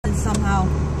somehow.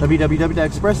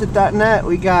 www.xpresit.net.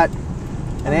 We got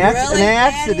an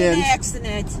accident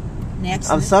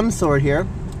of some sort here.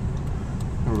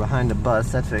 We're behind a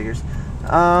bus, that figures.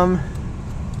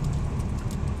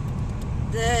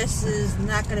 This is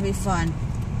not going to be fun.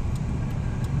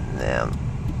 Yeah.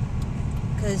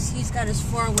 Because he's got his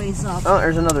 4 ways up. Oh,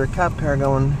 there's another cop car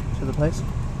going to the place.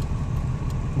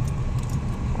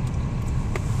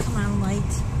 Come on, light.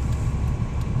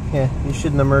 Yeah, you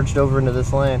shouldn't have merged over into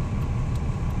this lane.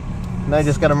 Now you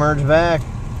just got to merge back.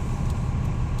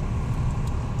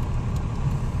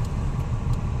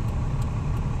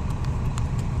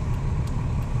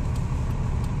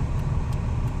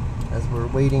 As we're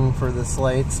waiting for this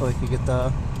light so I could get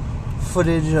the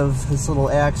footage of this little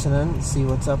accident and see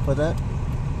what's up with it.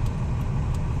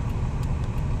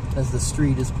 As the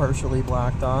street is partially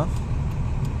blocked off.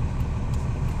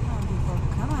 Come on, people.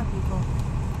 Come on, people.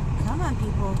 Come on,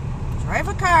 people. Drive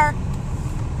a car.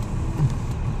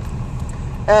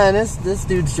 And this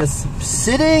dude's just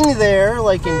sitting there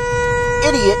like an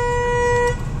idiot.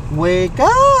 Wake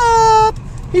up!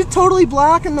 He's totally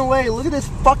blocking the way. Look at this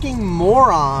fucking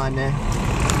moron.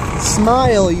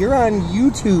 Smile, you're on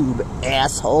YouTube,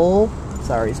 asshole.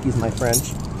 Sorry, excuse my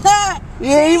French.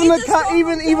 Yeah,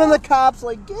 even the cops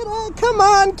like, get up, come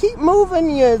on, keep moving,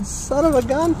 you son of a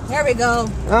gun. Here we go.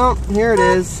 Oh, here it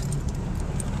is.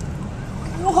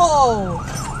 Whoa.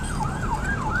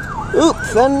 Oop,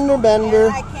 fender bender.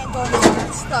 Yeah, I can't go anywhere.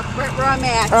 It's stuck right where I'm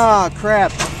at. Oh,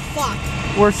 crap. Fuck.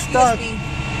 We're stuck.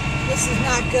 This is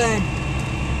not good.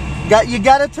 You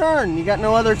gotta turn. You got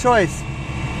no other choice. No,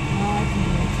 I can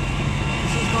do it.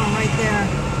 She's going right there.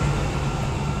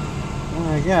 Well,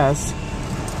 I guess.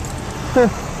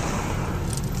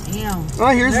 Damn.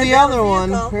 Oh, here's the other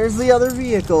one. Here's the other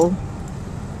vehicle.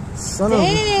 Son of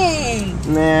a...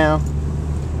 Nah.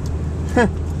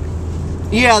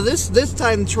 Yeah, this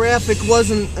time traffic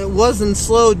wasn't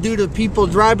slow due to people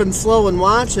driving slow and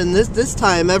watching. This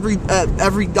time all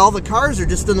the cars are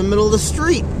just in the middle of the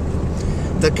street.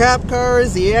 The cop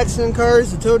cars, the accident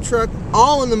cars, the tow truck,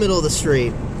 all in the middle of the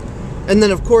street. And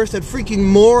then of course that freaking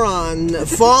moron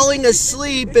falling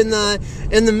asleep in the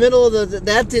middle of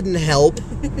that didn't help.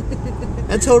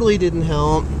 That totally didn't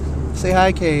help. Say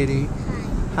hi, Katie.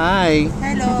 Hi.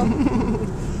 Hello.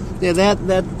 Yeah,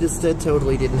 that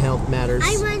totally didn't help matters.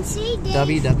 I want to see this.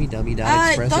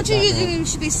 www.xpresit.net. Don't you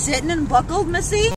should be sitting and buckled, Missy?